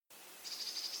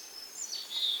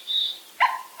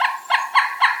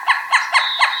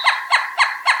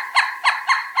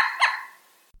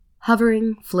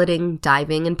hovering, flitting,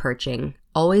 diving, and perching,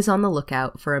 always on the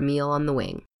lookout for a meal on the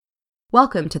wing.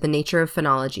 Welcome to the Nature of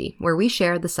Phenology, where we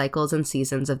share the cycles and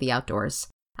seasons of the outdoors.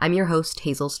 I'm your host,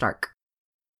 Hazel Stark.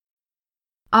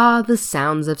 Ah, the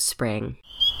sounds of spring.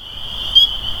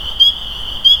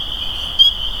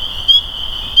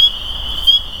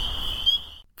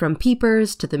 From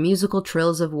peepers to the musical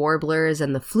trills of warblers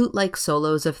and the flute-like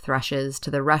solos of thrushes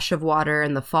to the rush of water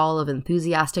and the fall of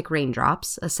enthusiastic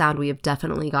raindrops, a sound we have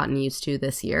definitely gotten used to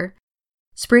this year,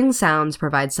 spring sounds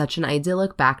provide such an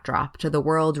idyllic backdrop to the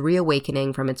world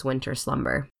reawakening from its winter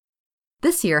slumber.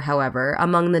 This year, however,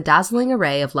 among the dazzling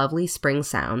array of lovely spring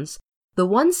sounds, the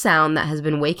one sound that has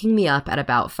been waking me up at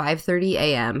about 5:30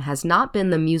 a.m. has not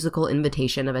been the musical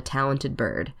invitation of a talented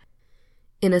bird.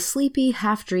 In a sleepy,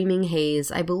 half-dreaming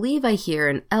haze, I believe I hear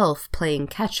an elf playing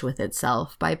catch with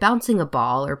itself by bouncing a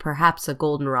ball, or perhaps a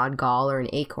goldenrod gall or an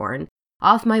acorn,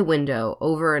 off my window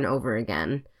over and over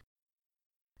again.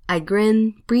 I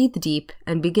grin, breathe deep,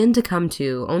 and begin to come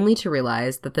to, only to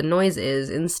realize that the noise is,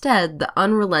 instead, the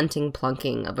unrelenting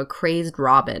plunking of a crazed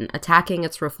robin attacking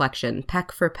its reflection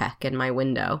peck for peck in my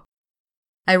window.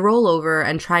 I roll over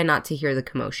and try not to hear the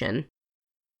commotion.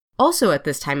 Also at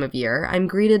this time of year, I'm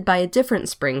greeted by a different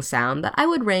spring sound that I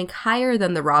would rank higher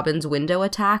than the robin's window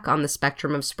attack on the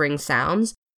spectrum of spring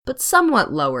sounds, but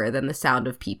somewhat lower than the sound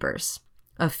of peepers.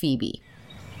 A Phoebe.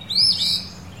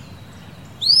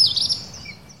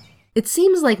 It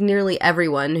seems like nearly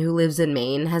everyone who lives in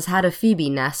Maine has had a Phoebe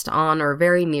nest on or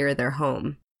very near their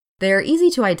home. They are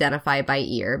easy to identify by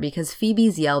ear because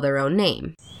Phoebes yell their own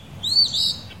name.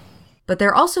 But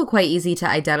they're also quite easy to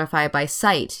identify by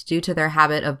sight due to their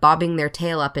habit of bobbing their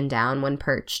tail up and down when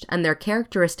perched, and their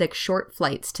characteristic short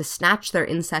flights to snatch their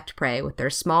insect prey with their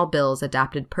small bills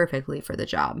adapted perfectly for the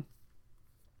job.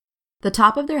 The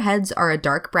top of their heads are a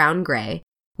dark brown gray,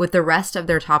 with the rest of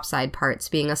their topside parts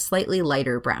being a slightly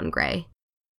lighter brown gray.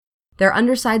 Their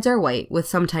undersides are white, with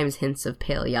sometimes hints of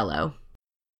pale yellow.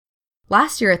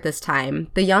 Last year at this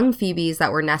time, the young Phoebes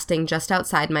that were nesting just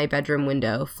outside my bedroom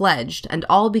window fledged and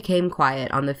all became quiet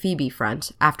on the Phoebe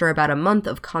front after about a month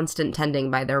of constant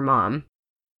tending by their mom.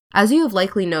 As you have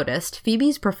likely noticed,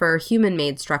 Phoebes prefer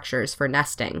human-made structures for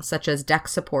nesting, such as deck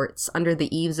supports under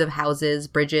the eaves of houses,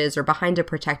 bridges, or behind a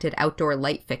protected outdoor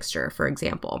light fixture, for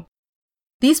example.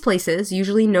 These places,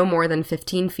 usually no more than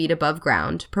 15 feet above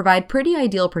ground, provide pretty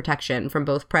ideal protection from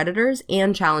both predators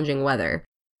and challenging weather.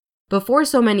 Before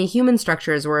so many human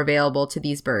structures were available to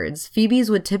these birds, Phoebes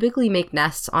would typically make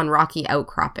nests on rocky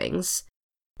outcroppings.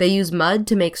 They use mud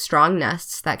to make strong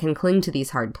nests that can cling to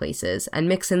these hard places, and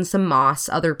mix in some moss,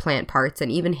 other plant parts,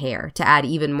 and even hair to add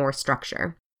even more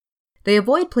structure. They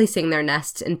avoid placing their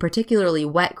nests in particularly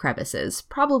wet crevices,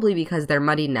 probably because their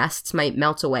muddy nests might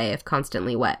melt away if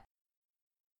constantly wet.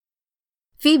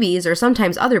 Phoebes, or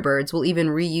sometimes other birds, will even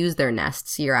reuse their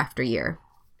nests year after year.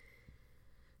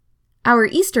 Our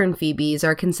eastern Phoebes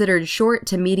are considered short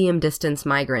to medium-distance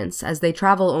migrants, as they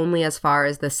travel only as far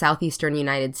as the southeastern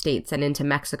United States and into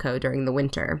Mexico during the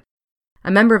winter. A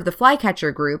member of the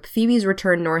flycatcher group, Phoebes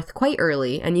return north quite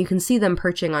early, and you can see them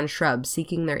perching on shrubs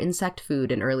seeking their insect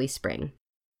food in early spring.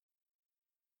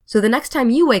 So the next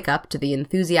time you wake up to the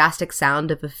enthusiastic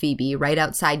sound of a Phoebe right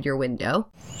outside your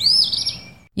window,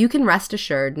 you can rest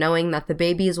assured knowing that the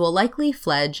babies will likely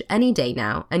fledge any day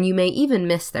now, and you may even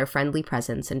miss their friendly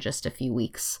presence in just a few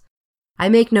weeks. I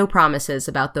make no promises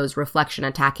about those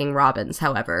reflection-attacking robins,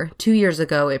 however. 2 years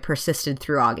ago, it persisted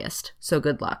through August, so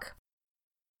good luck.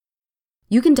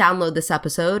 You can download this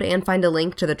episode and find a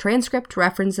link to the transcript,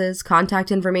 references,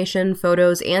 contact information,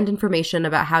 photos, and information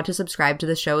about how to subscribe to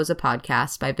the show as a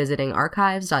podcast by visiting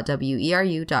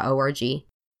archives.weru.org.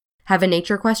 Have a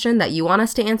nature question that you want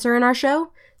us to answer in our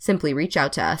show? Simply reach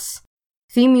out to us.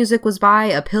 Theme music was by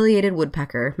A Pileated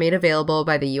Woodpecker, made available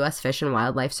by the U.S. Fish and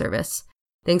Wildlife Service.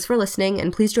 Thanks for listening,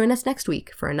 and please join us next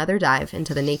week for another dive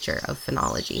into the nature of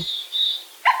phenology.